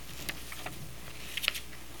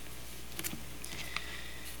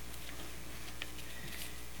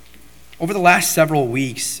Over the last several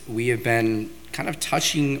weeks, we have been kind of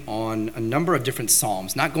touching on a number of different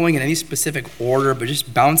Psalms, not going in any specific order, but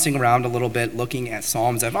just bouncing around a little bit, looking at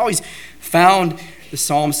Psalms. I've always found the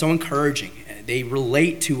Psalms so encouraging. They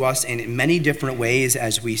relate to us in many different ways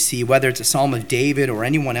as we see, whether it's a Psalm of David or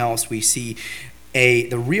anyone else, we see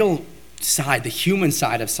the real side, the human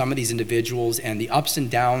side of some of these individuals and the ups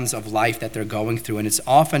and downs of life that they're going through. And it's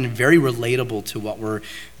often very relatable to what we're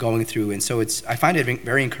going through. And so I find it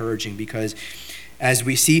very encouraging because as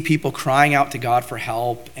we see people crying out to God for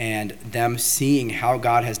help and them seeing how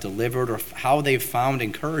God has delivered or how they've found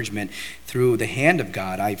encouragement through the hand of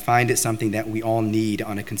God, I find it something that we all need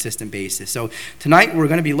on a consistent basis. So tonight we're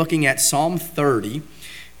going to be looking at Psalm 30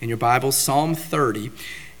 in your Bible, Psalm 30,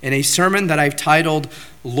 in a sermon that I've titled,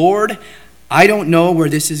 Lord, I don't know where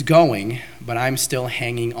this is going, but I'm still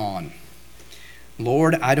hanging on.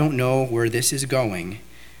 Lord, I don't know where this is going,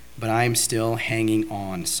 but I'm still hanging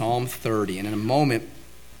on. Psalm 30. And in a moment,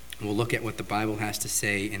 we'll look at what the Bible has to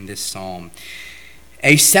say in this psalm.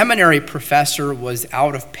 A seminary professor was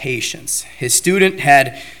out of patience. His student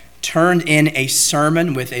had turned in a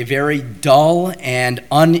sermon with a very dull and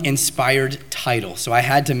uninspired title. So I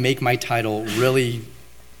had to make my title really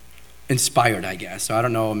inspired, I guess. So I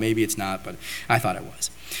don't know, maybe it's not, but I thought it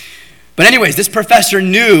was. But anyways, this professor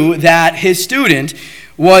knew that his student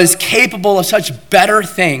was capable of such better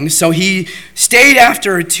things, so he stayed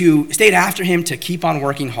after him to keep on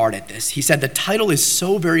working hard at this. He said the title is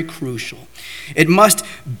so very crucial. It must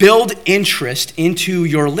build interest into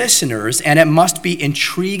your listeners, and it must be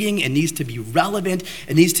intriguing. It needs to be relevant.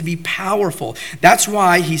 It needs to be powerful. That's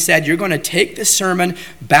why he said you're going to take this sermon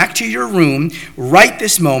back to your room right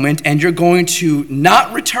this moment, and you're going to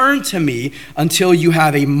not return to me until you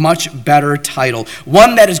have a much better title,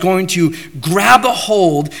 one that is going to grab a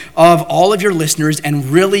hold of all of your listeners and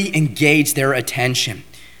really engage their attention.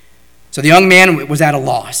 So the young man was at a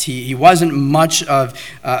loss. He wasn't much of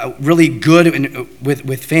really good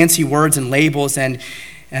with fancy words and labels, and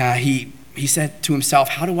he said to himself,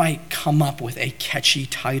 how do I come up with a catchy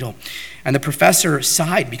title? And the professor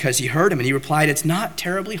sighed because he heard him, and he replied, it's not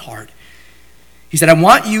terribly hard. He said, I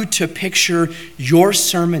want you to picture your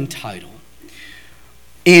sermon title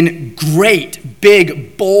in great,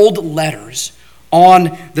 big, bold letters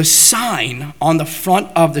on the sign on the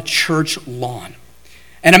front of the church lawn.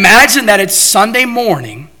 And imagine that it's Sunday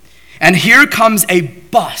morning, and here comes a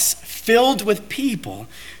bus filled with people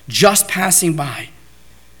just passing by.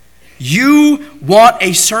 You want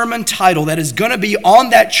a sermon title that is going to be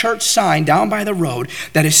on that church sign down by the road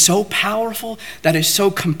that is so powerful, that is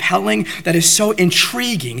so compelling, that is so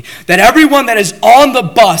intriguing, that everyone that is on the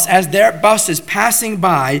bus as their bus is passing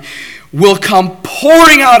by will come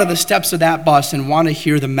pouring out of the steps of that bus and want to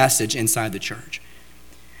hear the message inside the church.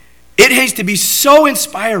 It has to be so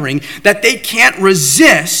inspiring that they can't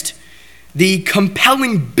resist the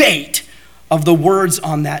compelling bait of the words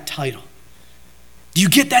on that title. Do you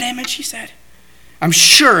get that image, he said? I'm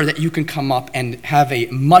sure that you can come up and have a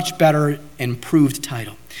much better, improved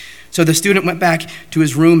title. So the student went back to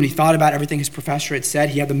his room and he thought about everything his professor had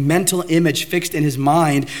said. He had the mental image fixed in his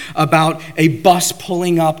mind about a bus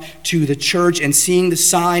pulling up to the church and seeing the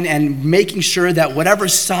sign and making sure that whatever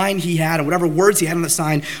sign he had and whatever words he had on the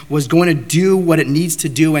sign was going to do what it needs to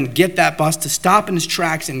do and get that bus to stop in its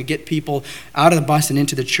tracks and get people out of the bus and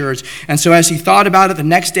into the church. And so as he thought about it, the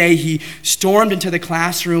next day he stormed into the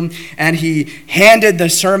classroom and he handed the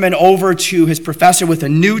sermon over to his professor with a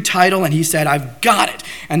new title, and he said, I've got it.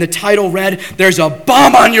 And the title read, There's a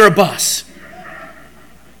Bomb on Your Bus.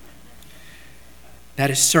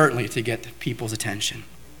 That is certainly to get people's attention.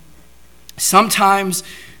 Sometimes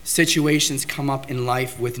situations come up in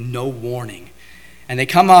life with no warning, and they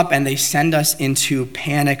come up and they send us into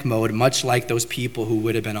panic mode, much like those people who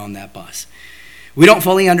would have been on that bus. We don't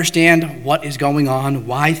fully understand what is going on,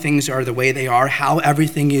 why things are the way they are, how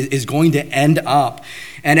everything is going to end up,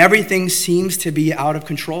 and everything seems to be out of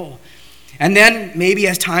control. And then maybe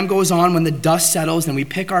as time goes on, when the dust settles and we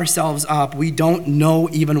pick ourselves up, we don't know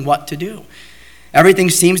even what to do. Everything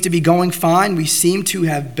seems to be going fine. We seem to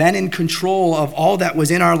have been in control of all that was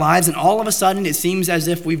in our lives, and all of a sudden it seems as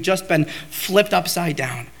if we've just been flipped upside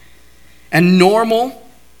down. And normal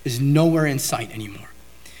is nowhere in sight anymore.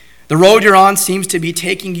 The road you're on seems to be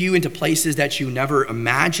taking you into places that you never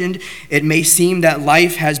imagined. It may seem that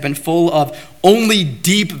life has been full of only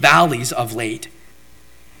deep valleys of late,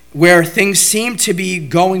 where things seem to be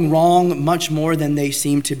going wrong much more than they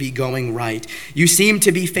seem to be going right. You seem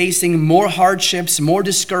to be facing more hardships, more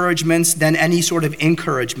discouragements than any sort of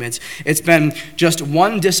encouragements. It's been just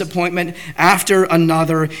one disappointment after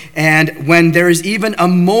another, and when there is even a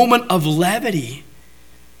moment of levity,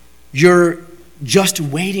 you're just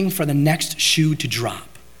waiting for the next shoe to drop.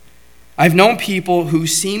 I've known people who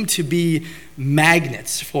seem to be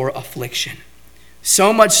magnets for affliction.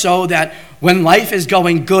 So much so that when life is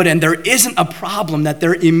going good and there isn't a problem that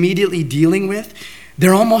they're immediately dealing with,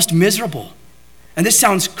 they're almost miserable. And this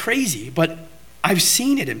sounds crazy, but I've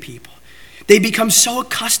seen it in people. They become so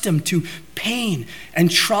accustomed to pain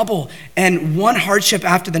and trouble and one hardship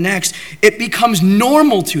after the next, it becomes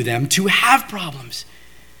normal to them to have problems.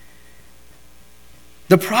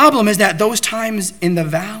 The problem is that those times in the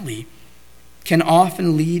valley can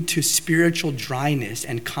often lead to spiritual dryness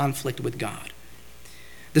and conflict with God.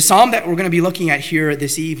 The psalm that we're going to be looking at here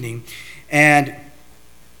this evening, and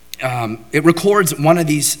it records one of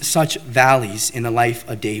these such valleys in the life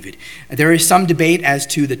of David. There is some debate as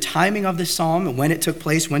to the timing of the psalm, when it took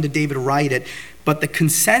place, when did David write it, but the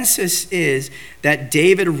consensus is that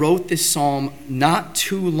David wrote this psalm not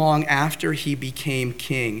too long after he became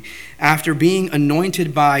king. After being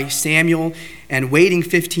anointed by Samuel and waiting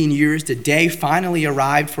 15 years, the day finally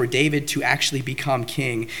arrived for David to actually become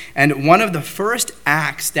king. And one of the first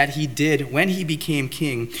acts that he did when he became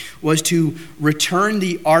king was to return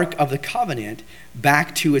the Ark of the Covenant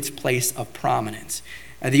back to its place of prominence.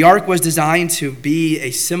 The ark was designed to be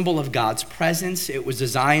a symbol of God's presence. It was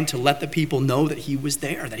designed to let the people know that he was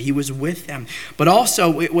there, that he was with them. But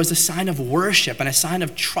also it was a sign of worship and a sign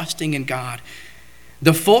of trusting in God.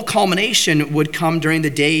 The full culmination would come during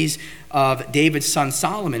the days of David's son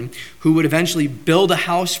Solomon, who would eventually build a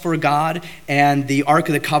house for God, and the Ark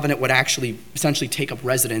of the Covenant would actually essentially take up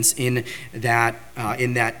residence in that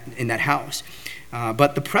house.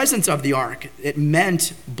 But the presence of the ark, it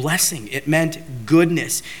meant blessing, it meant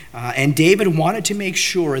goodness. And David wanted to make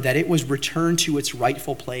sure that it was returned to its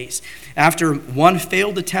rightful place. After one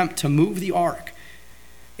failed attempt to move the ark,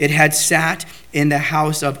 it had sat in the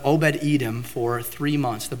house of Obed-Edom for 3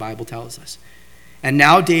 months, the Bible tells us. And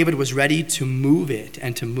now David was ready to move it,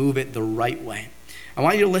 and to move it the right way. I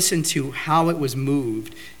want you to listen to how it was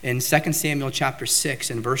moved in 2 Samuel chapter 6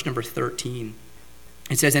 and verse number 13.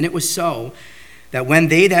 It says, "And it was so, that when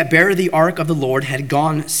they that bare the ark of the Lord had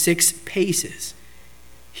gone 6 paces,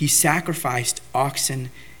 he sacrificed oxen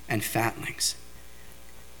and fatlings."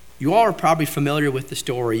 You all are probably familiar with the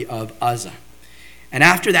story of Uzzah. And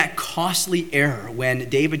after that costly error, when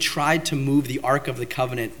David tried to move the Ark of the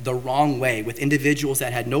Covenant the wrong way with individuals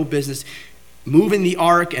that had no business moving the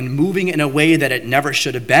ark and moving it in a way that it never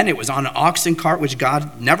should have been, it was on an oxen cart, which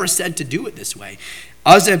God never said to do it this way.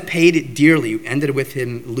 Uzzah paid it dearly, ended with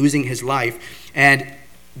him losing his life. And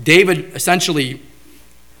David essentially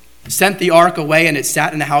sent the ark away, and it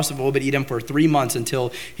sat in the house of Obed-Edom for 3 months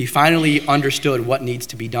until he finally understood what needs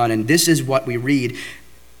to be done. And this is what we read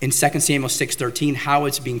in 2 Samuel 6:13, how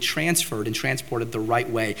it's being transferred and transported the right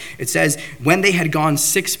way. It says, when they had gone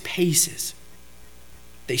 6 paces,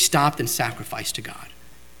 they stopped and sacrificed to God.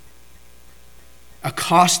 A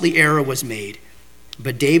costly error was made,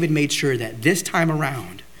 but David made sure that this time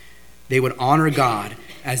around, they would honor God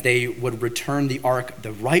as they would return the ark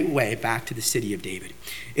the right way back to the city of David.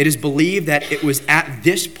 It is believed that it was at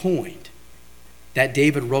this point that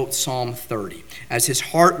David wrote Psalm 30, as his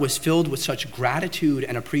heart was filled with such gratitude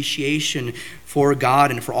and appreciation for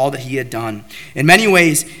God and for all that he had done. In many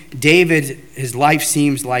ways, his life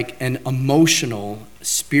seems like an emotional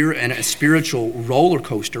and a spiritual roller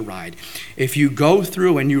coaster ride. If you go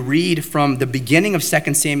through and you read from the beginning of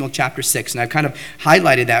 2 Samuel chapter 6, and I've kind of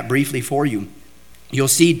highlighted that briefly for you, you'll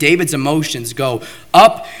see David's emotions go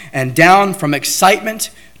up and down from excitement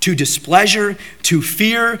to displeasure to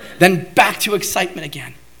fear, then back to excitement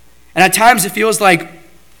again. And at times it feels like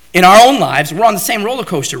in our own lives, we're on the same roller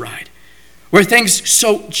coaster ride, where things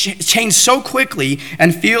change so quickly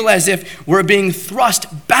and feel as if we're being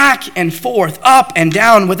thrust back and forth, up and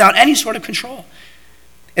down without any sort of control.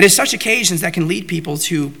 It is such occasions that can lead people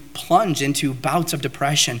to plunge into bouts of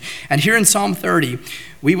depression. And here in Psalm 30,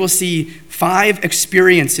 we will see 5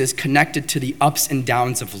 experiences connected to the ups and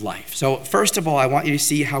downs of life. So first of all, I want you to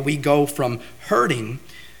see how we go from hurting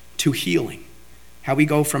to healing. How we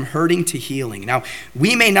go from hurting to healing. Now,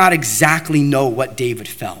 we may not exactly know what David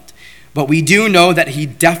felt, but we do know that he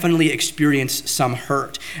definitely experienced some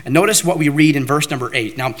hurt. And notice what we read in verse number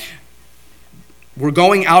 8. Now, we're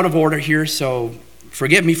going out of order here, so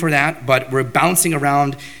forgive me for that, but we're bouncing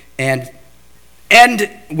around and end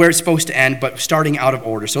where it's supposed to end, but starting out of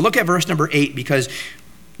order. So look at verse number 8, because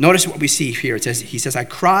notice what we see here. He says, "I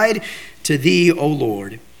cried to thee, O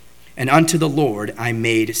Lord, and unto the Lord I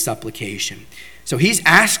made supplication." So he's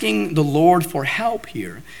asking the Lord for help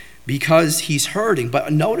here, because he's hurting.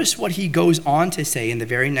 But notice what he goes on to say in the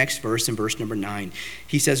very next verse, in verse number 9.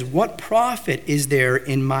 He says, "What profit is there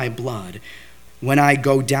in my blood when I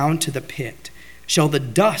go down to the pit? Shall the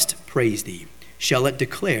dust praise thee? Shall it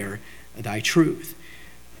declare thy truth?"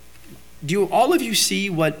 Do all of you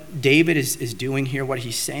see what David is doing here, what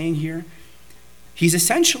he's saying here? He's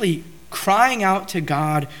essentially crying out to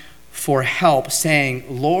God for help, saying,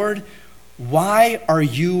 "Lord, why are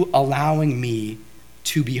you allowing me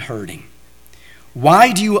to be hurting?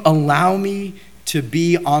 Why do you allow me to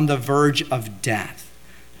be on the verge of death?"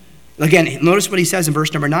 Again, notice what he says in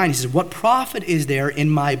verse number 9. He says, "What profit is there in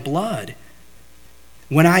my blood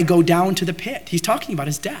when I go down to the pit?" He's talking about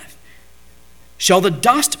his death. "Shall the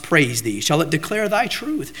dust praise thee? Shall it declare thy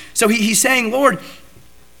truth?" So he's saying, "Lord,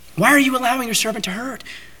 why are you allowing your servant to hurt?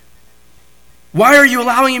 Why are you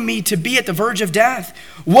allowing me to be at the verge of death?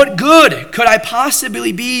 What good could I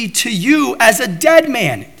possibly be to you as a dead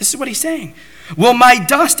man?" This is what he's saying. "Will my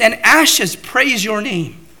dust and ashes praise your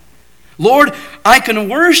name? Lord, I can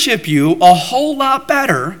worship you a whole lot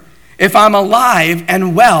better if I'm alive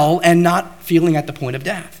and well and not feeling at the point of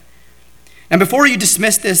death." And before you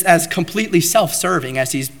dismiss this as completely self-serving,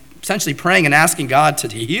 as he's essentially praying and asking God to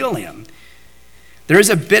heal him, there is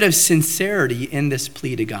a bit of sincerity in this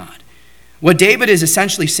plea to God. What David is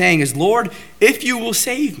essentially saying is, "Lord, if you will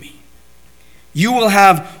save me, you will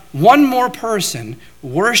have one more person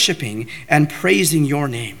worshiping and praising your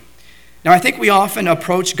name." Now, I think we often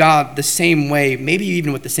approach God the same way, maybe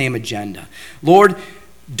even with the same agenda. "Lord,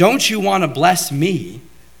 don't you want to bless me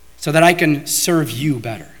so that I can serve you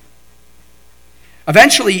better?"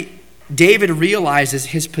 Eventually, David realizes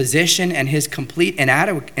his position and his complete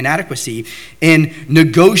inadequacy in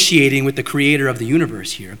negotiating with the creator of the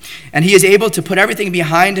universe here. And he is able to put everything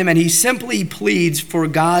behind him, and he simply pleads for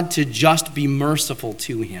God to just be merciful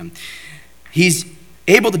to him. He's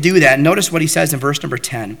able to do that. Notice what he says in verse number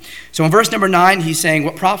 10. So in verse number 9, he's saying,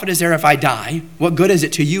 "What profit is there if I die? What good is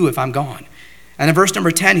it to you if I'm gone?" And in verse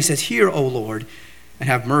number 10, he says, "Hear, O Lord, and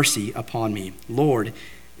have mercy upon me. Lord,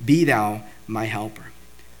 be thou my helper."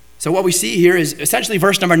 So what we see here is essentially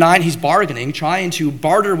verse number 9, he's bargaining, trying to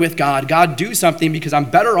barter with God. "God, do something because I'm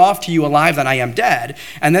better off to you alive than I am dead."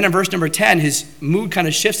 And then in verse number 10, his mood kind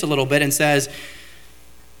of shifts a little bit and says,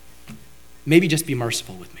 "Maybe just be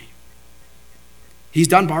merciful with me." He's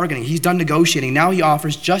done bargaining. He's done negotiating. Now he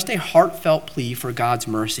offers just a heartfelt plea for God's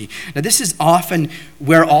mercy. Now this is often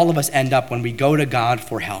where all of us end up when we go to God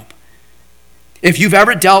for help. If you've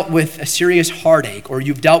ever dealt with a serious heartache or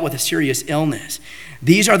you've dealt with a serious illness,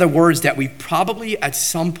 these are the words that we've probably at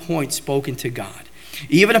some point spoken to God.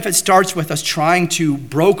 Even if it starts with us trying to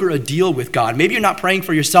broker a deal with God. Maybe you're not praying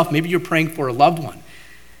for yourself. Maybe you're praying for a loved one.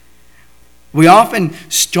 We often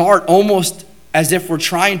start almost as if we're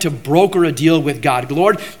trying to broker a deal with God.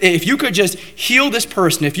 "Lord, if you could just heal this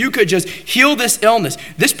person, if you could just heal this illness,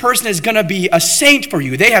 this person is going to be a saint for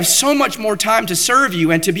you. They have so much more time to serve you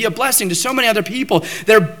and to be a blessing to so many other people.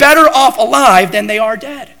 They're better off alive than they are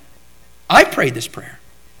dead." I prayed this prayer.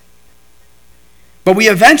 But we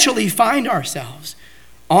eventually find ourselves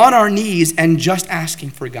on our knees and just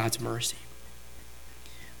asking for God's mercy.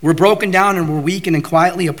 We're broken down and we're weak and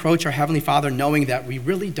quietly approach our Heavenly Father knowing that we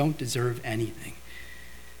really don't deserve anything.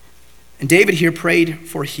 And David here prayed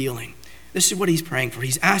for healing. This is what he's praying for.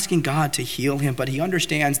 He's asking God to heal him, but he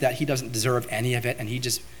understands that he doesn't deserve any of it, and he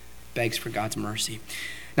just begs for God's mercy.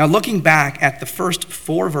 Now, looking back at the first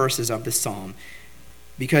 4 verses of this psalm,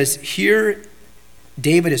 because here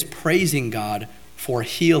David is praising God for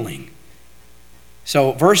healing.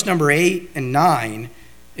 So verse number 8 and 9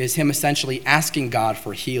 is him essentially asking God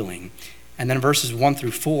for healing. And then verses 1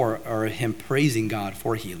 through 4 are him praising God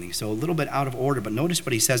for healing. So a little bit out of order, but notice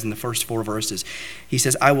what he says in the first 4 verses. He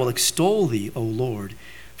says, "I will extol thee, O Lord,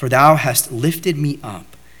 for thou hast lifted me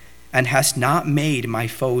up, and hast not made my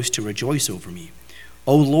foes to rejoice over me.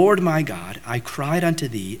 O Lord my God, I cried unto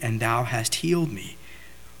thee, and thou hast healed me.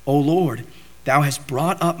 O Lord, thou hast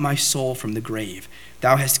brought up my soul from the grave.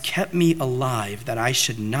 Thou hast kept me alive, that I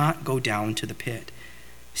should not go down to the pit.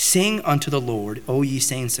 Sing unto the Lord, O ye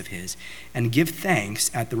saints of his, and give thanks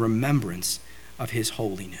at the remembrance of his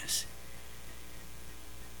holiness."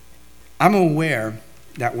 I'm aware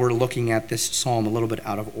that we're looking at this psalm a little bit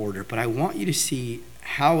out of order, but I want you to see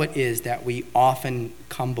how it is that we often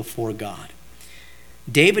come before God.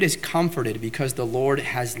 David is comforted because the Lord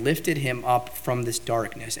has lifted him up from this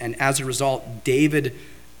darkness, and as a result, David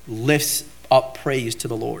lifts up praise to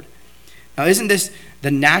the Lord. Now, isn't this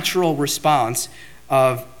the natural response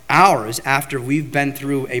of ours after we've been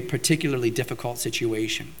through a particularly difficult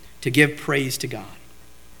situation, to give praise to God?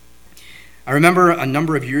 I remember a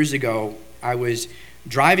number of years ago, I was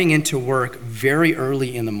driving into work very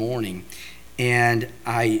early in the morning, and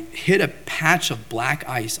I hit a patch of black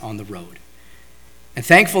ice on the road. And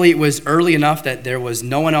thankfully, it was early enough that there was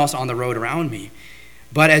no one else on the road around me.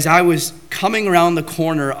 But as I was coming around the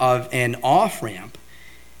corner of an off-ramp,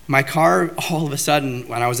 my car, all of a sudden,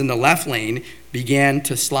 when I was in the left lane, began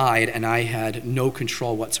to slide, and I had no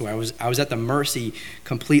control whatsoever. I was at the mercy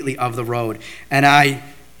completely of the road. And I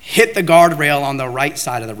hit the guardrail on the right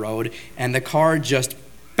side of the road, and the car just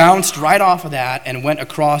bounced right off of that and went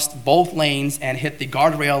across both lanes and hit the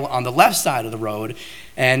guardrail on the left side of the road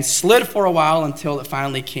and slid for a while until it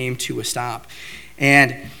finally came to a stop.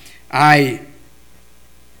 And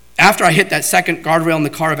after I hit that second guardrail and the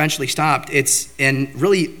car eventually stopped, it's a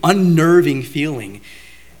really unnerving feeling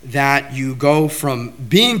that you go from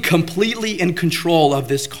being completely in control of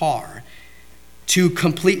this car to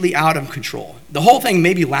completely out of control. The whole thing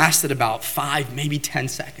maybe lasted about 5, maybe 10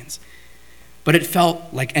 seconds. But it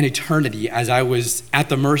felt like an eternity as I was at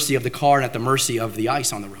the mercy of the car and at the mercy of the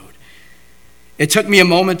ice on the road. It took me a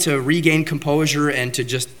moment to regain composure and to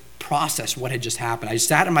just process what had just happened. I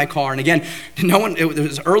sat in my car, and again, it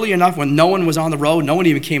was early enough when no one was on the road, no one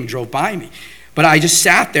even came and drove by me. But I just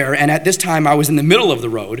sat there, and at this time I was in the middle of the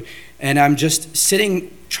road, and I'm just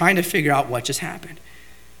sitting trying to figure out what just happened.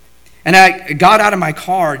 And I got out of my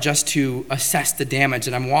car just to assess the damage,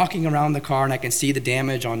 and I'm walking around the car, and I can see the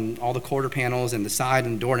damage on all the quarter panels and the side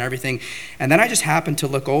and the door and everything. And then I just happened to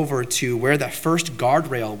look over to where the first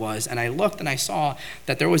guardrail was, and I looked and I saw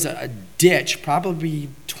that there was a ditch probably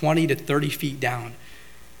 20 to 30 feet down.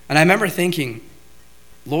 And I remember thinking,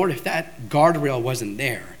 Lord, if that guardrail wasn't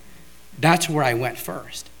there, that's where I went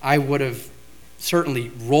first. I would have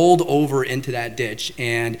certainly rolled over into that ditch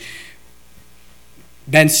and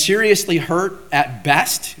been seriously hurt at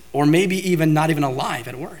best, or maybe even not even alive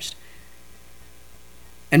at worst.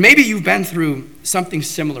 And maybe you've been through something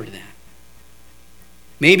similar to that.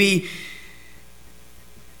 Maybe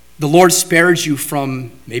the Lord spared you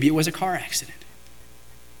from, maybe it was a car accident,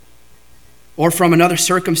 or from another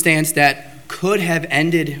circumstance that could have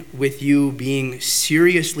ended with you being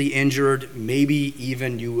seriously injured, maybe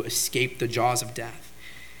even you escaped the jaws of death.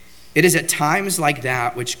 It is at times like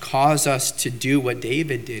that which cause us to do what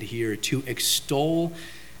David did here, to extol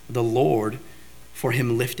the Lord for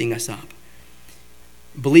him lifting us up.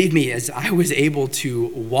 Believe me, as I was able to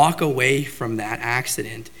walk away from that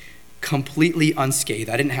accident completely unscathed,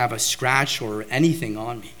 I didn't have a scratch or anything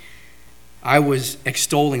on me, I was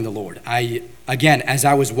extolling the Lord. Again, as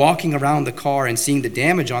I was walking around the car and seeing the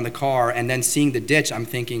damage on the car and then seeing the ditch, I'm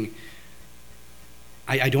thinking,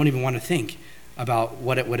 I don't even want to think about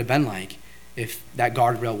what it would have been like if that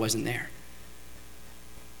guardrail wasn't there.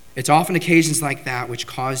 It's often occasions like that which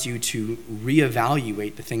cause you to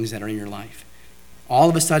reevaluate the things that are in your life. All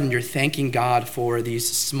of a sudden, you're thanking God for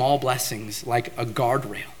these small blessings like a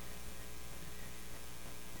guardrail.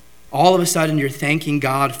 All of a sudden, you're thanking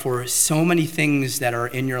God for so many things that are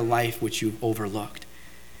in your life which you've overlooked.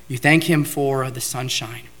 You thank him for the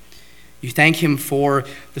sunshine. You thank him for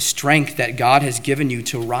the strength that God has given you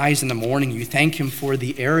to rise in the morning. You thank him for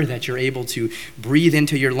the air that you're able to breathe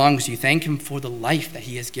into your lungs. You thank him for the life that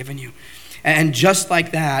he has given you. And just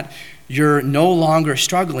like that, you're no longer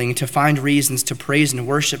struggling to find reasons to praise and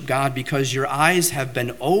worship God because your eyes have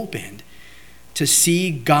been opened to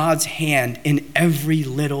see God's hand in every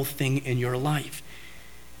little thing in your life.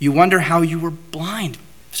 You wonder how you were blind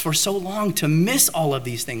for so long to miss all of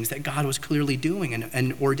these things that God was clearly doing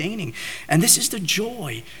and ordaining. And this is the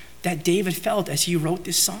joy that David felt as he wrote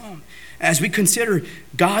this psalm. As we consider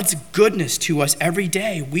God's goodness to us every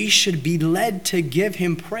day, we should be led to give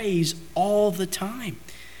him praise all the time.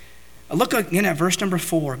 Look again at verse number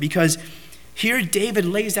 4, because here David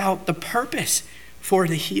lays out the purpose for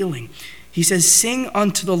the healing. He says, "Sing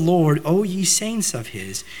unto the Lord, O ye saints of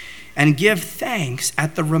his, and give thanks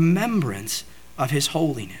at the remembrance of his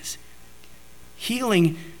holiness."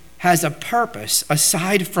 Healing has a purpose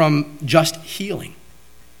aside from just healing.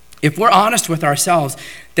 If we're honest with ourselves,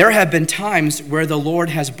 there have been times where the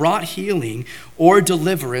Lord has brought healing or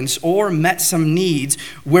deliverance or met some needs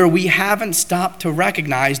where we haven't stopped to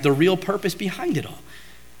recognize the real purpose behind it all.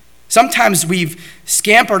 Sometimes we've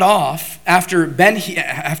scampered off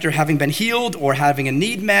after having been healed or having a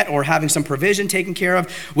need met or having some provision taken care of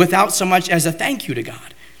without so much as a thank you to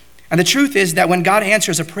God. And the truth is that when God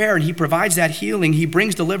answers a prayer and he provides that healing, he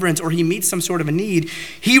brings deliverance, or he meets some sort of a need,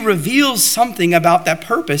 he reveals something about that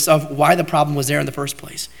purpose of why the problem was there in the first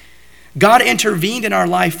place. God intervened in our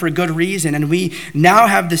life for a good reason, and we now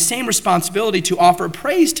have the same responsibility to offer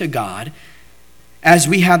praise to God as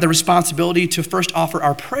we have the responsibility to first offer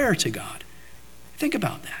our prayer to God. Think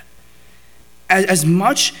about that. as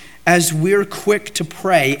much as we're quick to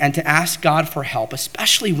pray and to ask God for help,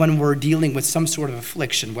 especially when we're dealing with some sort of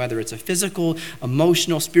affliction, whether it's a physical,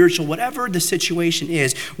 emotional, spiritual, whatever the situation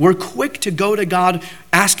is, we're quick to go to God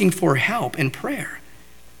asking for help in prayer.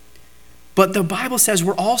 But the Bible says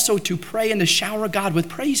we're also to pray and to shower God with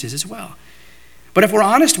praises as well. But if we're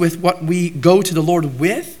honest with what we go to the Lord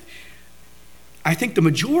with, I think the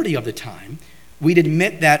majority of the time, we'd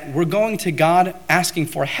admit that we're going to God asking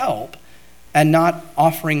for help and not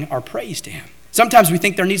offering our praise to him. Sometimes we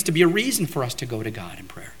think there needs to be a reason for us to go to God in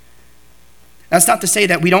prayer. That's not to say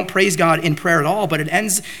that we don't praise God in prayer at all, but it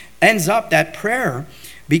ends up that prayer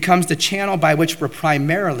becomes the channel by which we're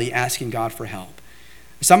primarily asking God for help.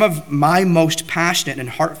 Some of my most passionate and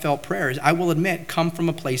heartfelt prayers, I will admit, come from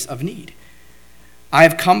a place of need. I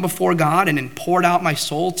have come before God and poured out my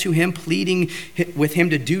soul to him, pleading with him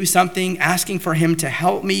to do something, asking for him to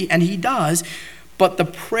help me, and he does. But the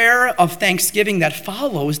prayer of thanksgiving that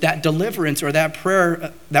follows that deliverance or that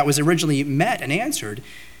prayer that was originally met and answered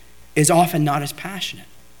is often not as passionate.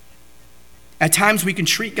 At times we can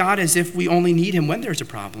treat God as if we only need him when there's a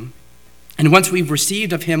problem. And once we've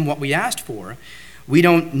received of him what we asked for, we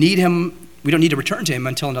don't need to return to him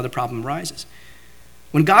until another problem arises.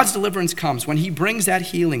 When God's deliverance comes, when he brings that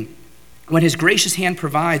healing, when his gracious hand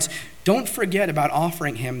provides, don't forget about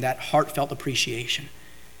offering him that heartfelt appreciation.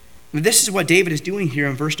 This is what David is doing here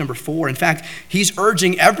in verse number 4. In fact, he's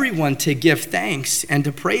urging everyone to give thanks and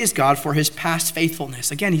to praise God for his past faithfulness.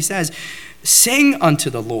 Again, he says, "Sing unto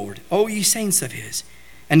the Lord, O ye saints of his,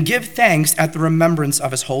 and give thanks at the remembrance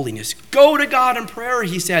of his holiness." Go to God in prayer,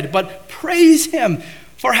 he said, but praise him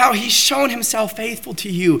for how he's shown himself faithful to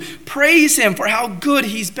you. Praise him for how good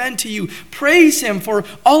he's been to you. Praise him for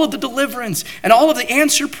all of the deliverance and all of the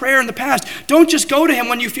answered prayer in the past. Don't just go to him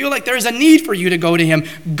when you feel like there's a need for you to go to him.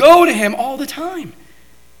 Go to him all the time.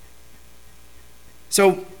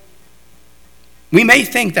 So we may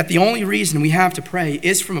think that the only reason we have to pray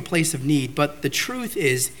is from a place of need, but the truth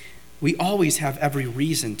is we always have every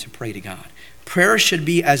reason to pray to God. Prayer should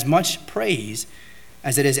be as much praise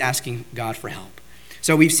as it is asking God for help.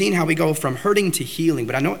 So we've seen how we go from hurting to healing,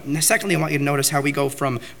 but secondly, I want you to notice how we go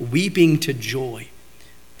from weeping to joy.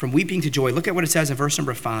 From weeping to joy. Look at what it says in verse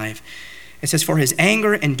number 5. It says, "For his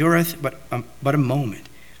anger endureth but a moment.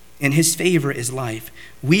 In his favor is life.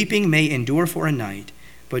 Weeping may endure for a night,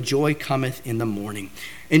 but joy cometh in the morning."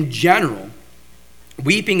 In general,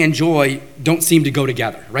 weeping and joy don't seem to go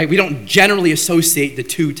together, right? We don't generally associate the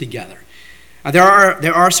two together. There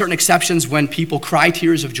are certain exceptions when people cry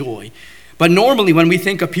tears of joy. But normally when we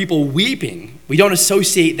think of people weeping, we don't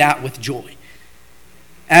associate that with joy.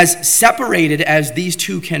 As separated as these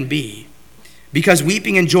two can be, because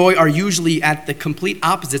weeping and joy are usually at the complete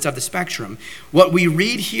opposites of the spectrum, what we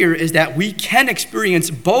read here is that we can experience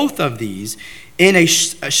both of these in a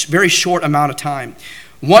very short amount of time.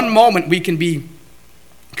 One moment we can be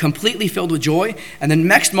completely filled with joy, and the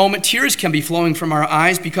next moment tears can be flowing from our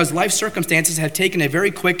eyes because life circumstances have taken a very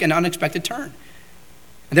quick and unexpected turn.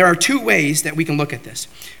 There are two ways that we can look at this.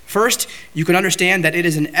 First, you can understand that it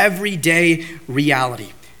is an everyday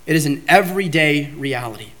reality. It is an everyday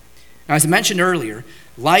reality. Now, as I mentioned earlier,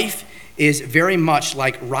 life is very much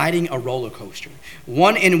like riding a roller coaster,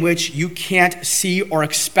 one in which you can't see or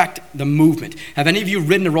expect the movement. Have any of you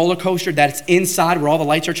ridden a roller coaster that's inside where all the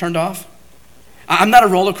lights are turned off? I'm not a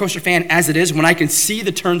roller coaster fan as it is when I can see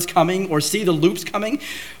the turns coming or see the loops coming,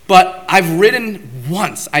 but I've ridden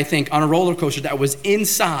once, I think, on a roller coaster that was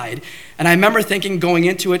inside, and I remember thinking going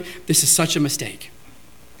into it, this is such a mistake.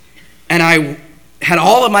 And I had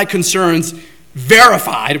all of my concerns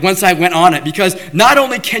verified once I went on it, because not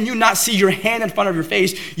only can you not see your hand in front of your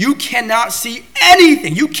face, you cannot see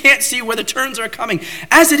anything. You can't see where the turns are coming.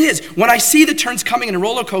 As it is, when I see the turns coming in a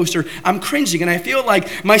roller coaster, I'm cringing and I feel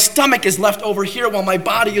like my stomach is left over here while my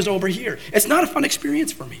body is over here. It's not a fun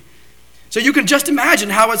experience for me. So you can just imagine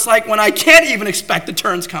how it's like when I can't even expect the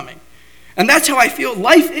turns coming. And that's how I feel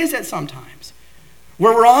life is at sometimes,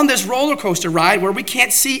 where we're on this roller coaster ride where we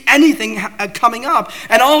can't see anything coming up,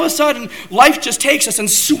 and all of a sudden life just takes us and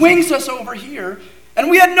swings us over here, and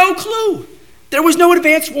we had no clue. There was no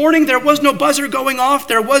advance warning, there was no buzzer going off,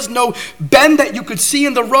 there was no bend that you could see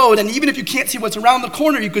in the road, and even if you can't see what's around the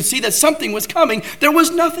corner, you could see that something was coming. There was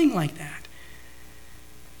nothing like that.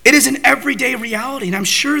 It is an everyday reality, and I'm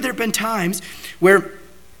sure there have been times where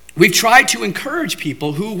we've tried to encourage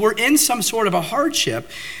people who were in some sort of a hardship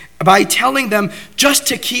by telling them just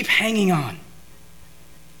to keep hanging on,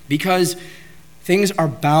 because things are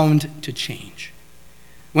bound to change.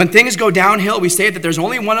 When things go downhill, we say that there's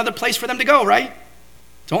only one other place for them to go, right?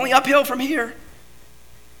 It's only uphill from here.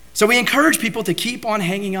 So we encourage people to keep on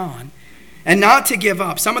hanging on. and not to give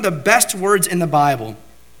up. Some of the best words in the Bible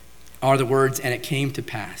are the words, "and it came to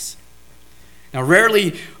pass." Now,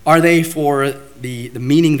 rarely are they for the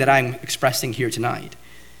meaning that I'm expressing here tonight.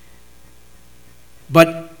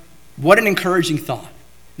 But what an encouraging thought,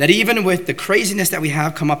 that even with the craziness that we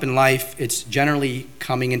have come up in life, it's generally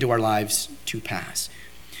coming into our lives to pass.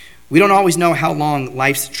 We don't always know how long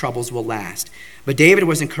life's troubles will last, but David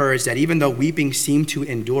was encouraged that even though weeping seemed to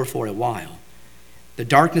endure for a while, the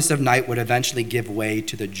darkness of night would eventually give way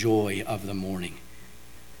to the joy of the morning.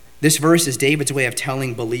 This verse is David's way of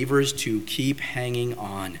telling believers to keep hanging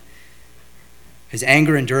on. His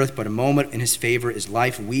anger endureth but a moment, in his favor is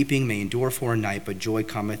life. Weeping may endure for a night, but joy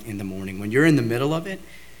cometh in the morning. When you're in the middle of it,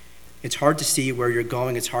 it's hard to see where you're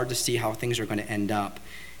going. It's hard to see how things are going to end up,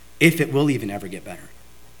 if it will even ever get better.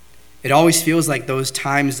 It always feels like those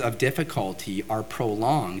times of difficulty are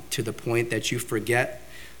prolonged to the point that you forget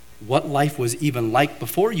what life was even like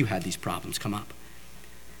before you had these problems come up.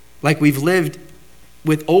 Like we've lived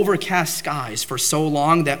with overcast skies for so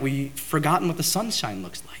long that we've forgotten what the sunshine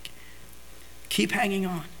looks like. Keep hanging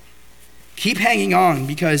on. Keep hanging on,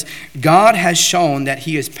 because God has shown that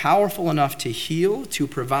he is powerful enough to heal, to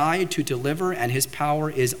provide, to deliver, and his power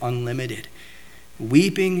is unlimited.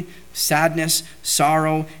 Weeping, sadness,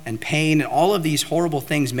 sorrow, and pain, and all of these horrible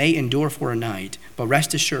things may endure for a night, but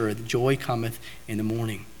rest assured, joy cometh in the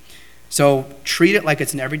morning. So treat it like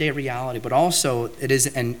it's an everyday reality, but also it is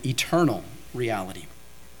an eternal reality.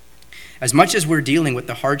 As much as we're dealing with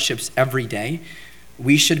the hardships every day,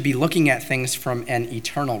 we should be looking at things from an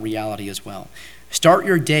eternal reality as well. Start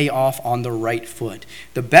your day off on the right foot.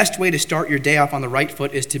 The best way to start your day off on the right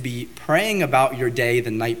foot is to be praying about your day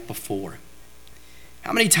the night before.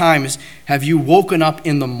 How many times have you woken up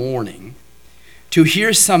in the morning to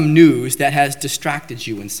hear some news that has distracted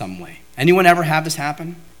you in some way? Anyone ever have this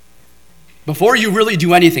happen? Before you really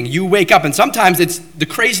do anything, you wake up, and sometimes it's the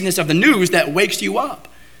craziness of the news that wakes you up.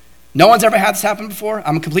 No one's ever had this happen before?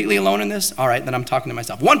 I'm completely alone in this? All right, then I'm talking to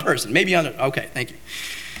myself. One person, maybe other. Okay, thank you.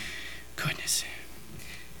 Goodness.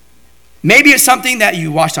 Maybe it's something that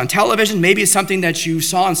you watched on television. Maybe it's something that you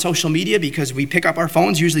saw on social media, because we pick up our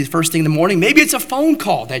phones usually the first thing in the morning. Maybe it's a phone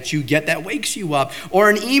call that you get that wakes you up, or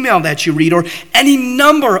an email that you read, or any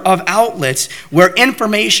number of outlets where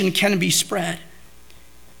information can be spread.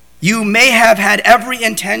 You may have had every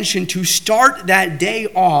intention to start that day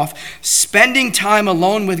off spending time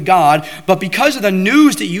alone with God, but because of the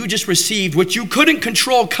news that you just received, which you couldn't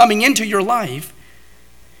control coming into your life,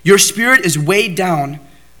 your spirit is weighed down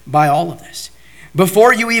by all of this.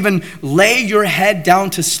 Before you even lay your head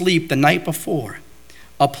down to sleep the night before,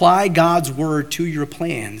 apply God's word to your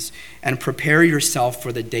plans and prepare yourself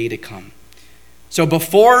for the day to come. So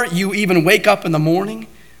before you even wake up in the morning,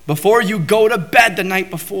 before you go to bed the night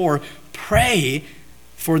before, pray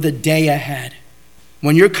for the day ahead.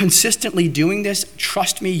 When you're consistently doing this,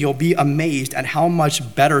 trust me, you'll be amazed at how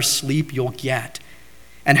much better sleep you'll get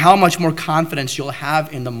and how much more confidence you'll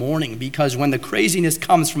have in the morning, because when the craziness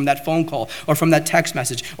comes from that phone call or from that text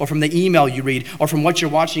message or from the email you read or from what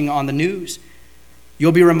you're watching on the news,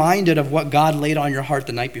 you'll be reminded of what God laid on your heart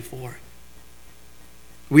the night before.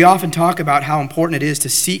 We often talk about how important it is to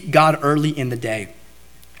seek God early in the day.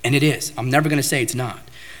 And it is. I'm never going to say it's not.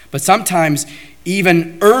 But sometimes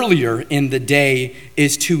even earlier in the day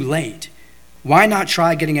is too late. Why not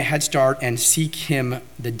try getting a head start and seek him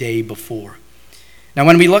the day before? Now,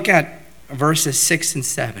 when we look at verses 6 and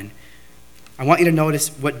 7, I want you to notice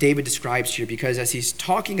what David describes here, because as he's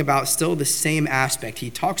talking about still the same aspect, he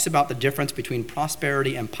talks about the difference between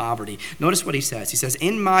prosperity and poverty. Notice what he says. He says,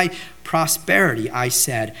 "In my prosperity I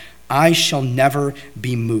said, I shall never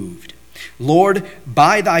be moved. Lord,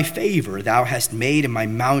 by thy favor thou hast made my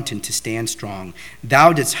mountain to stand strong.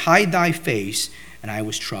 Thou didst hide thy face, and I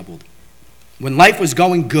was troubled." When life was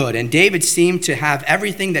going good and David seemed to have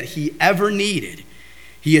everything that he ever needed,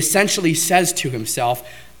 he essentially says to himself,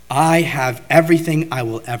 I have everything I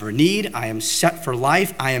will ever need. I am set for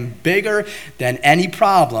life. I am bigger than any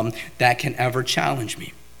problem that can ever challenge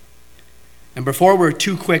me. And before we're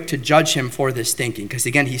too quick to judge him for this thinking, because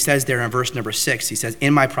again, he says there in verse number 6, he says,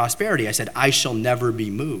 "In my prosperity, I said, I shall never be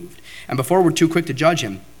moved." And before we're too quick to judge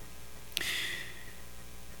him,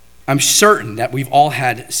 I'm certain that we've all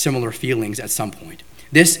had similar feelings at some point.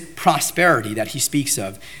 This prosperity that he speaks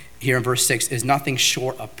of here in verse 6 is nothing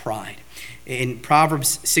short of pride. In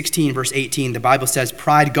Proverbs 16, verse 18, the Bible says,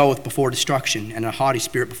 "Pride goeth before destruction, and a haughty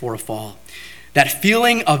spirit before a fall." That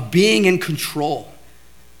feeling of being in control,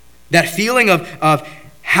 that feeling of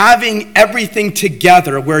having everything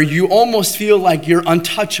together, where you almost feel like you're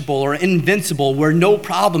untouchable or invincible, where no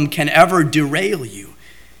problem can ever derail you,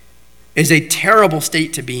 is a terrible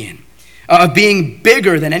state to be in. of being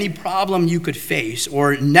bigger than any problem you could face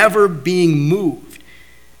or never being moved,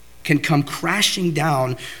 can come crashing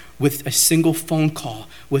down with a single phone call,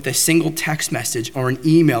 with a single text message or an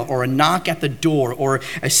email or a knock at the door or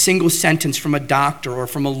a single sentence from a doctor or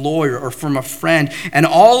from a lawyer or from a friend. And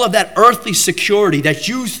all of that earthly security that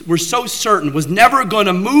you were so certain was never going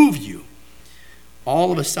to move you,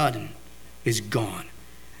 all of a sudden is gone.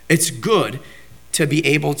 It's good to be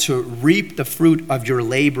able to reap the fruit of your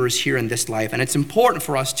labors here in this life. And it's important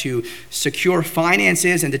for us to secure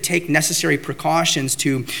finances and to take necessary precautions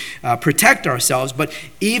to protect ourselves. But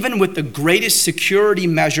even with the greatest security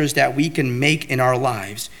measures that we can make in our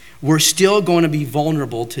lives, we're still going to be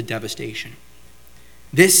vulnerable to devastation.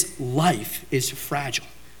 This life is fragile.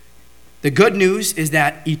 The good news is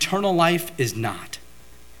that eternal life is not.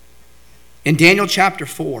 In Daniel chapter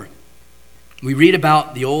 4, we read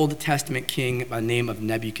about the Old Testament king by the name of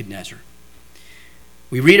Nebuchadnezzar.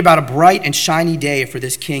 We read about a bright and shiny day for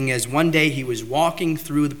this king as one day he was walking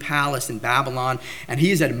through the palace in Babylon and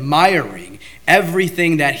he's admiring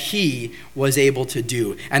everything that he was able to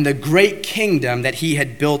do and the great kingdom that he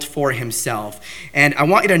had built for himself. And I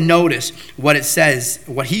want you to notice what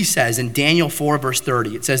he says in Daniel 4 verse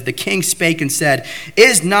 30. It says, "The king spake and said,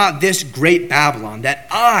 Is not this great Babylon that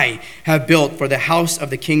I have built for the house of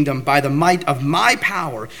the kingdom by the might of my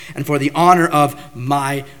power and for the honor of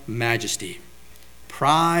my majesty?"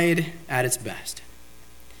 Pride at its best.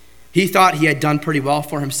 He thought he had done pretty well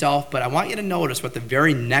for himself, but I want you to notice what the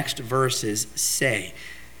very next verses say.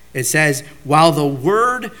 It says, "While the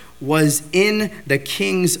word was in the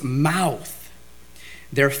king's mouth,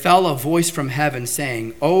 there fell a voice from heaven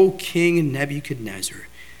saying, O King Nebuchadnezzar,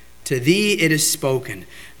 to thee it is spoken,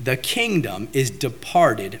 the kingdom is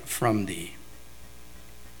departed from thee.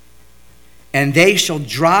 And they shall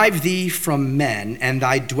drive thee from men, and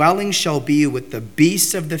thy dwelling shall be with the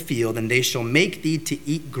beasts of the field, and they shall make thee to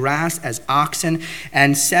eat grass as oxen,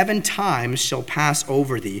 and 7 times shall pass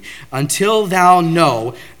over thee, until thou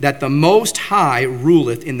know that the Most High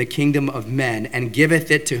ruleth in the kingdom of men, and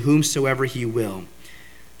giveth it to whomsoever he will.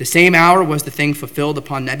 The same hour was the thing fulfilled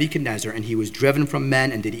upon Nebuchadnezzar, and he was driven from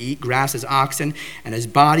men and did eat grass as oxen, and his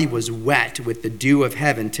body was wet with the dew of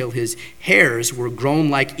heaven till his hairs were grown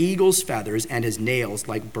like eagle's feathers and his nails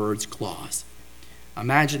like bird's claws."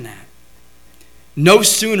 Imagine that. No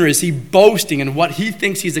sooner is he boasting in what he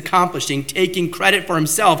thinks he's accomplishing, taking credit for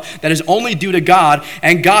himself that is only due to God,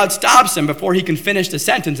 and God stops him before he can finish the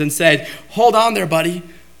sentence and said, "Hold on there, buddy.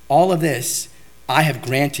 All of this I have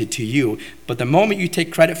granted to you, but the moment you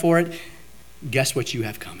take credit for it, guess what you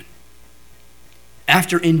have coming?"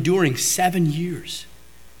 After enduring 7 years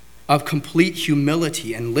of complete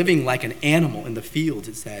humility and living like an animal in the fields,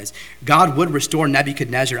 it says, God would restore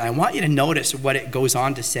Nebuchadnezzar. I want you to notice what it goes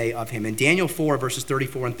on to say of him. In Daniel 4, verses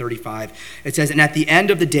 34 and 35, it says, "And at the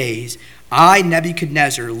end of the days, I,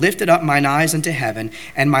 Nebuchadnezzar, lifted up mine eyes unto heaven,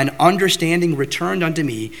 and mine understanding returned unto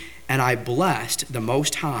me, and I blessed the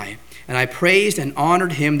Most High. And I praised and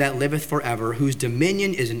honored him that liveth forever, whose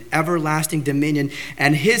dominion is an everlasting dominion,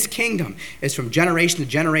 and his kingdom is from generation to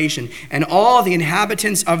generation. And all the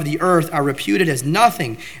inhabitants of the earth are reputed as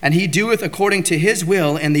nothing, and he doeth according to his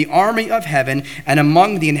will in the army of heaven and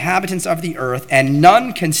among the inhabitants of the earth, and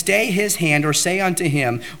none can stay his hand or say unto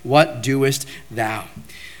him, What doest thou?"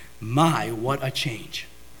 My, what a change.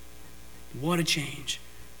 What a change.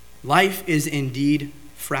 Life is indeed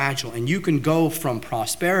fragile, and you can go from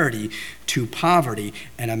prosperity to poverty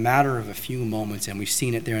in a matter of a few moments, and we've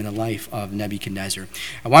seen it there in the life of Nebuchadnezzar.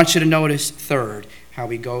 I want you to notice, third, how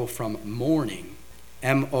we go from mourning,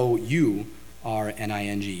 mourning,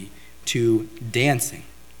 to dancing,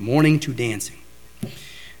 mourning to dancing.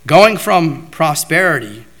 Going from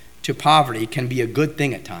prosperity to poverty can be a good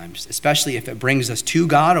thing at times, especially if it brings us to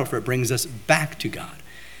God or if it brings us back to God.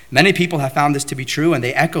 Many people have found this to be true, and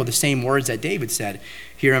they echo the same words that David said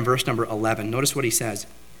here in verse number 11. Notice what he says.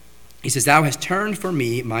 He says, "Thou hast turned for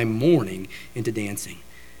me my mourning into dancing.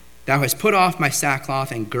 Thou hast put off my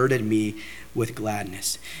sackcloth and girded me with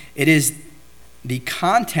gladness." It is the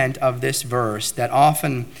content of this verse that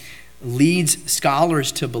often leads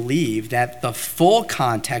scholars to believe that the full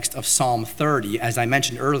context of Psalm 30, as I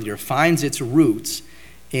mentioned earlier, finds its roots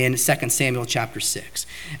in 2 Samuel chapter 6.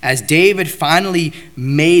 As David finally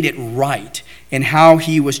made it right in how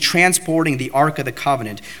he was transporting the Ark of the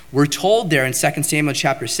Covenant, we're told there in 2 Samuel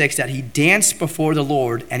chapter 6 that he danced before the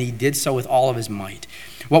Lord, and he did so with all of his might.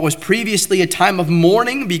 What was previously a time of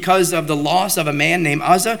mourning because of the loss of a man named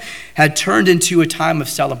Uzzah had turned into a time of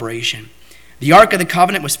celebration. The Ark of the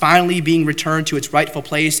Covenant was finally being returned to its rightful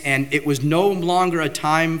place, and it was no longer a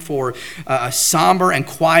time for a somber and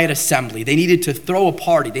quiet assembly. They needed to throw a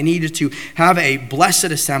party. They needed to have a blessed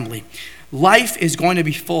assembly. Life is going to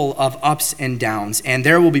be full of ups and downs, and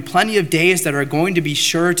there will be plenty of days that are going to be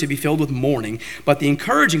sure to be filled with mourning. But the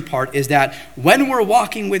encouraging part is that when we're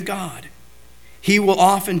walking with God, He will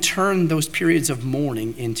often turn those periods of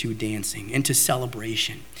mourning into dancing, into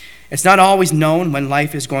celebration. It's not always known when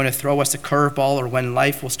life is going to throw us a curveball or when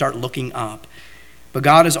life will start looking up. But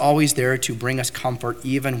God is always there to bring us comfort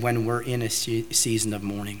even when we're in a season of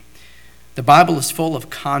mourning. The Bible is full of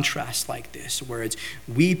contrasts like this, where it's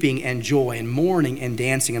weeping and joy and mourning and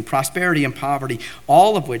dancing and prosperity and poverty,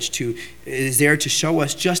 all of which is there to show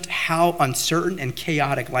us just how uncertain and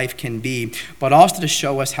chaotic life can be, but also to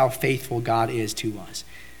show us how faithful God is to us.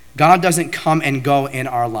 God doesn't come and go in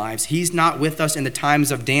our lives. He's not with us in the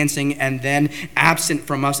times of dancing and then absent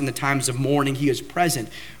from us in the times of mourning. He is present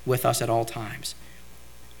with us at all times.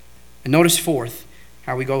 And notice fourth,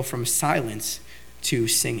 how we go from silence to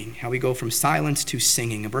singing. How we go from silence to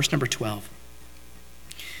singing. In verse number 12,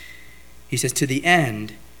 he says, "To the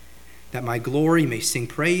end that my glory may sing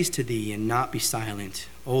praise to thee and not be silent.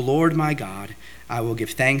 O Lord my God, I will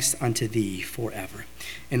give thanks unto thee forever."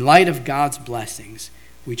 In light of God's blessings,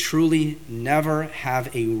 we truly never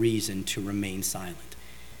have a reason to remain silent.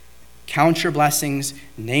 Count your blessings,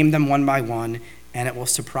 name them one by one, and it will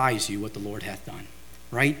surprise you what the Lord hath done,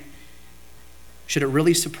 right? Should it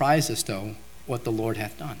really surprise us, though, what the Lord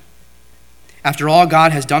hath done? After all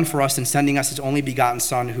God has done for us in sending us His only begotten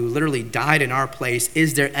Son, who literally died in our place,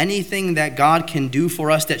 is there anything that God can do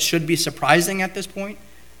for us that should be surprising at this point?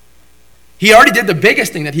 He already did the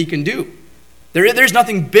biggest thing that He can do. There's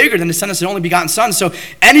nothing bigger than to send us His only begotten Son. So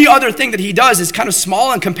any other thing that He does is kind of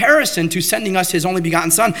small in comparison to sending us His only begotten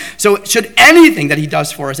Son. So should anything that He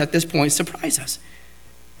does for us at this point surprise us?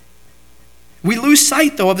 We lose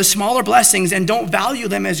sight, though, of the smaller blessings and don't value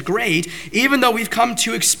them as great, even though we've come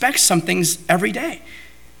to expect some things every day.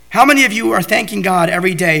 How many of you are thanking God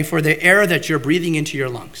every day for the air that you're breathing into your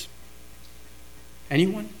lungs?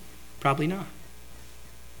 Anyone? Probably not.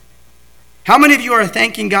 How many of you are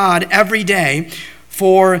thanking God every day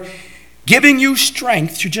for giving you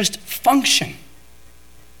strength to just function?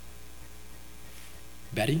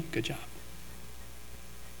 Betty, good job.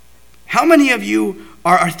 How many of you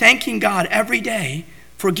are thanking God every day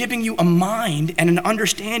for giving you a mind and an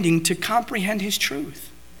understanding to comprehend His truth?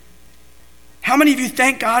 How many of you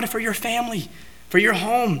thank God for your family, for your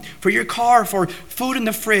home, for your car, for food in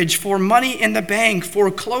the fridge, for money in the bank,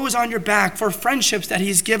 for clothes on your back, for friendships that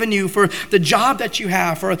He's given you, for the job that you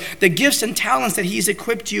have, for the gifts and talents that He's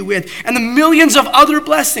equipped you with, and the millions of other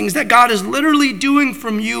blessings that God is literally doing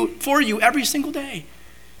for you every single day?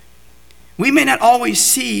 We may not always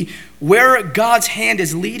see where God's hand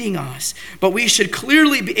is leading us, but we should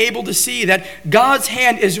clearly be able to see that God's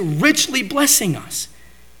hand is richly blessing us.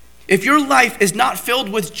 If your life is not filled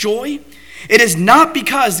with joy, it is not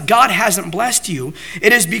because God hasn't blessed you.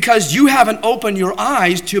 It is because you haven't opened your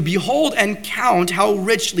eyes to behold and count how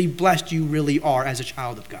richly blessed you really are as a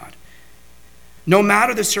child of God. No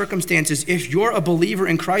matter the circumstances, if you're a believer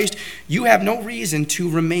in Christ, you have no reason to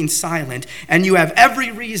remain silent, and you have every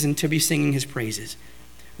reason to be singing His praises.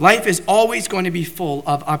 Life is always going to be full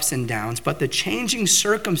of ups and downs, but the changing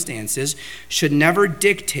circumstances should never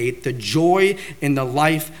dictate the joy in the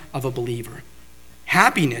life of a believer.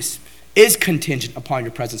 Happiness is contingent upon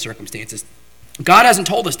your present circumstances. God hasn't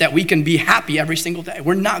told us that we can be happy every single day.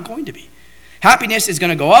 We're not going to be. Happiness is going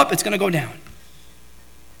to go up, it's going to go down.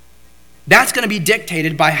 That's going to be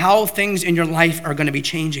dictated by how things in your life are going to be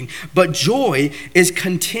changing. But joy is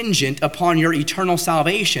contingent upon your eternal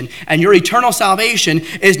salvation. And your eternal salvation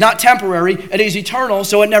is not temporary, it is eternal,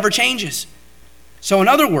 so it never changes. So in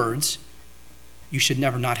other words, you should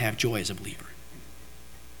never not have joy as a believer.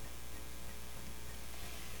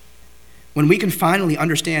 When we can finally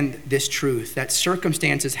understand this truth, that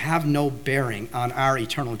circumstances have no bearing on our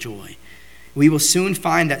eternal joy, we will soon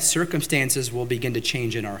find that circumstances will begin to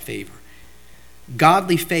change in our favor.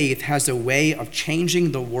 Godly faith has a way of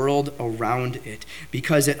changing the world around it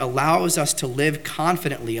because it allows us to live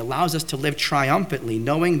confidently, allows us to live triumphantly,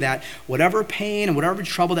 knowing that whatever pain and whatever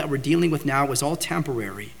trouble that we're dealing with now is all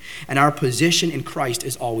temporary, and our position in Christ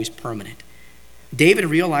is always permanent. David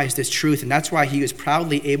realized this truth, and that's why he was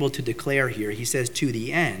proudly able to declare here, he says, "To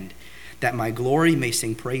the end that my glory may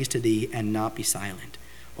sing praise to thee and not be silent.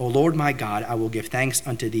 O Lord my God, I will give thanks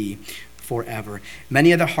unto thee forever."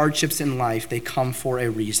 Many of the hardships in life, they come for a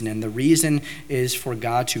reason, and the reason is for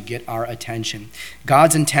God to get our attention.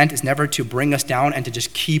 God's intent is never to bring us down and to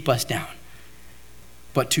just keep us down.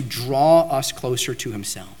 but to draw us closer to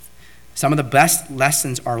himself. Some of the best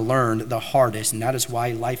lessons are learned the hardest, and that is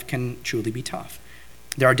why life can truly be tough.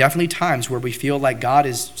 There are definitely times where we feel like God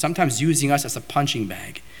is sometimes using us as a punching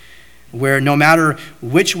bag, where no matter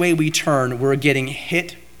which way we turn, we're getting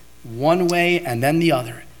hit one way and then the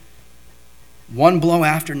other, one blow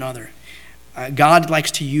after another. God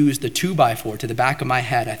likes to use the 2x4 to the back of my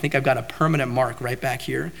head. I think I've got a permanent mark right back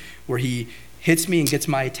here where he hits me and gets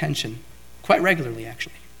my attention quite regularly,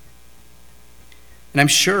 actually. And I'm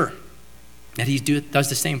sure that he does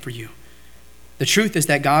the same for you. The truth is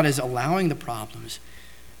that God is allowing the problems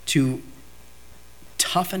to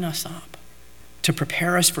toughen us up, to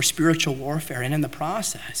prepare us for spiritual warfare. And in the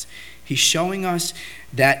process, he's showing us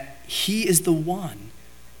that he is the one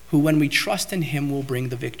who, when we trust in him, will bring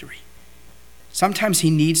the victory. Sometimes he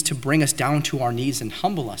needs to bring us down to our knees and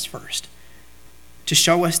humble us first, to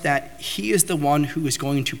show us that he is the one who is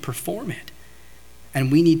going to perform it.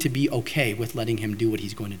 And we need to be okay with letting him do what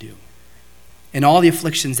he's going to do. In all the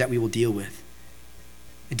afflictions that we will deal with,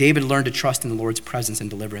 David learned to trust in the Lord's presence and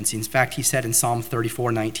deliverance. In fact, he said in Psalm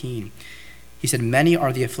 34:19, he said, "Many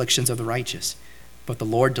are the afflictions of the righteous, but the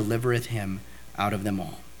Lord delivereth him out of them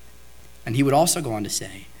all." And he would also go on to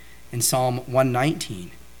say in Psalm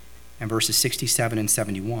 119 and verses 67 and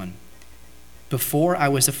 71, "Before I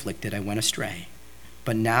was afflicted, I went astray,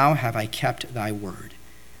 but now have I kept thy word.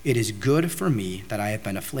 It is good for me that I have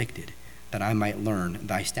been afflicted, that I might learn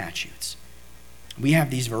thy statutes." We have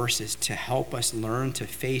these verses to help us learn to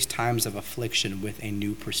face times of affliction with a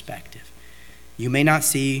new perspective. You may not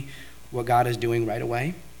see what God is doing right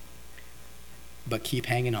away, but keep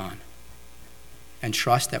hanging on and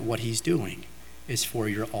trust that what he's doing is for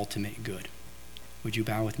your ultimate good. Would you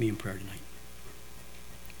bow with me in prayer tonight?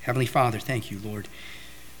 Heavenly Father, thank you, Lord,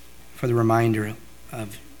 for the reminder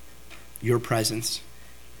of your presence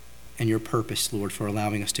and your purpose, Lord, for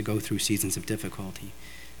allowing us to go through seasons of difficulty.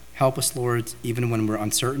 Help us, Lord, even when we're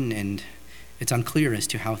uncertain and it's unclear as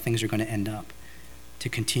to how things are going to end up, to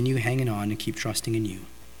continue hanging on and keep trusting in you.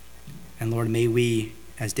 And Lord, may we,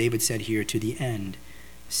 as David said here, to the end,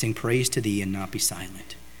 sing praise to thee and not be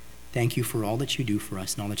silent. Thank you for all that you do for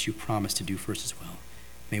us and all that you promised to do for us as well.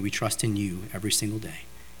 May we trust in you every single day.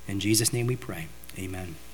 In Jesus' name we pray. Amen.